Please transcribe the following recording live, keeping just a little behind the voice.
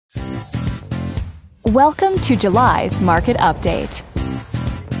Welcome to July's Market Update.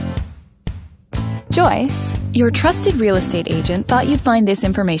 Joyce, your trusted real estate agent, thought you'd find this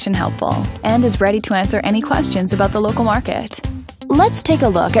information helpful and is ready to answer any questions about the local market. Let's take a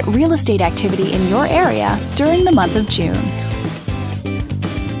look at real estate activity in your area during the month of June.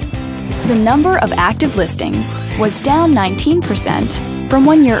 The number of active listings was down 19% from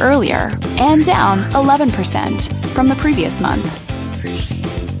 1 year earlier and down 11% from the previous month.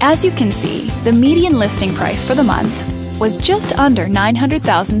 As you can see, the median listing price for the month was just under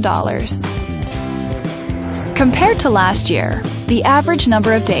 $900,000. Compared to last year, the average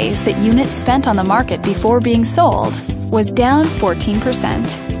number of days that units spent on the market before being sold was down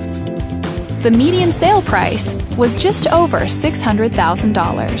 14%. The median sale price was just over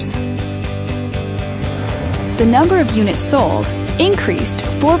 $600,000. The number of units sold increased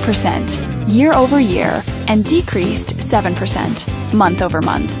 4% year over year and decreased 7% month over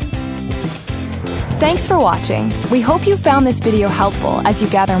month. Thanks for watching. We hope you found this video helpful as you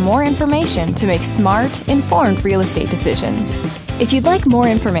gather more information to make smart, informed real estate decisions. If you'd like more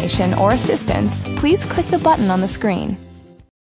information or assistance, please click the button on the screen.